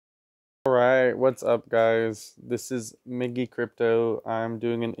Alright, what's up guys? This is Miggy Crypto. I'm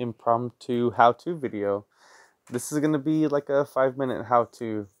doing an impromptu how-to video. This is going to be like a 5-minute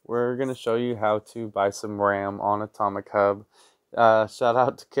how-to. We're going to show you how to buy some RAM on Atomic Hub. Shout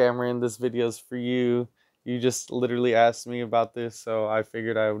out to Cameron, this video's for you. You just literally asked me about this, so I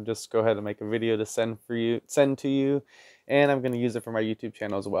figured I would just go ahead and make a video to send to you, and I'm going to use it for my YouTube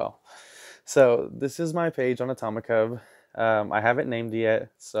channel as well. So this is my page on Atomic Hub. I haven't named it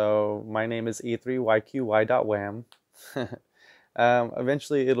yet, so my name is e3yqy.wham.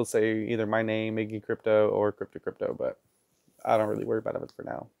 Eventually it'll say either my name, Miggy Crypto, or Crypto, but I don't really worry about it for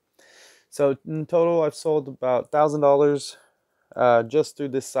now. So in total, I've sold about $1,000 just through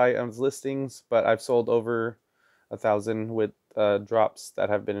this site of listings, but I've sold over 1,000 with drops that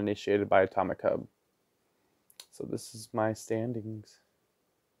have been initiated by Atomic Hub. So this is my standings.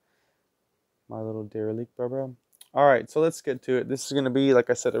 My little derelict, bro. Alright, so let's get to it. This is going to be, like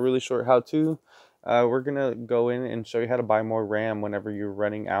I said, a really short how-to. We're going to go in and show you how to buy more RAM whenever you're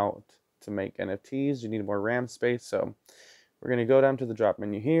running out to make NFTs. You need more RAM space, so we're going to go down to the drop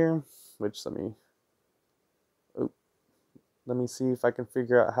menu here, which let me see if I can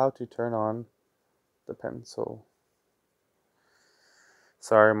figure out how to turn on the pencil.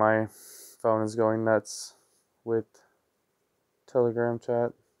 Sorry, my phone is going nuts with Telegram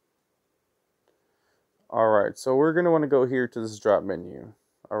chat. Alright, so we're going to want to go here to this drop menu,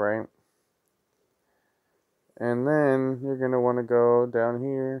 alright? And then you're going to want to go down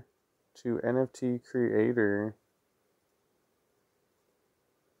here to NFT Creator.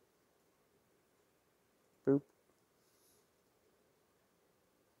 Boop.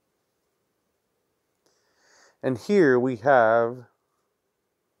 And here we have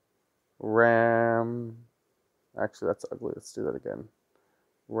RAM. Actually, that's ugly. Let's do that again.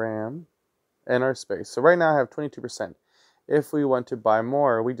 RAM. And our space. So right now I have 22%. If we want to buy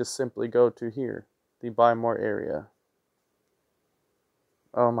more, we just simply go to here, the buy more area.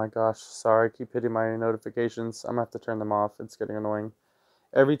 Oh my gosh, sorry, I keep hitting my notifications. I'm gonna have to turn them off. It's getting annoying.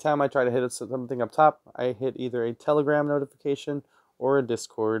 Every time I try to hit something up top, I hit either a Telegram notification or a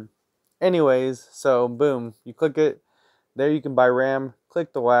Discord. Anyways, so boom, you click it. There you can buy RAM,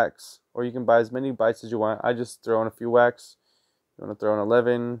 click the wax, or you can buy as many bytes as you want. I just throw in a few wax. You want to throw in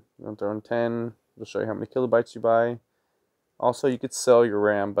 11, you want to throw in 10, it'll show you how many kilobytes you buy. Also, you could sell your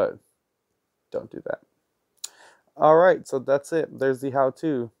RAM, but don't do that. Alright, so that's it. There's the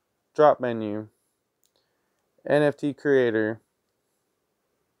how-to. Drop menu. NFT Creator.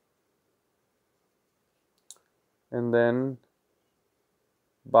 And then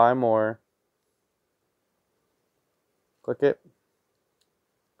buy more. Click it.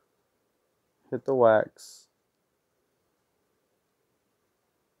 Hit the wax.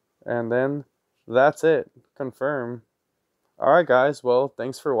 And then that's it. Confirm. Alright guys, well,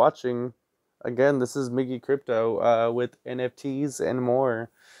 thanks for watching. Again, this is Miggy Crypto with NFTs and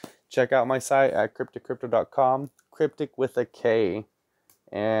more. Check out my site at crypticrypto.com, cryptic with a K.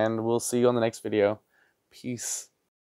 And we'll see you on the next video. Peace.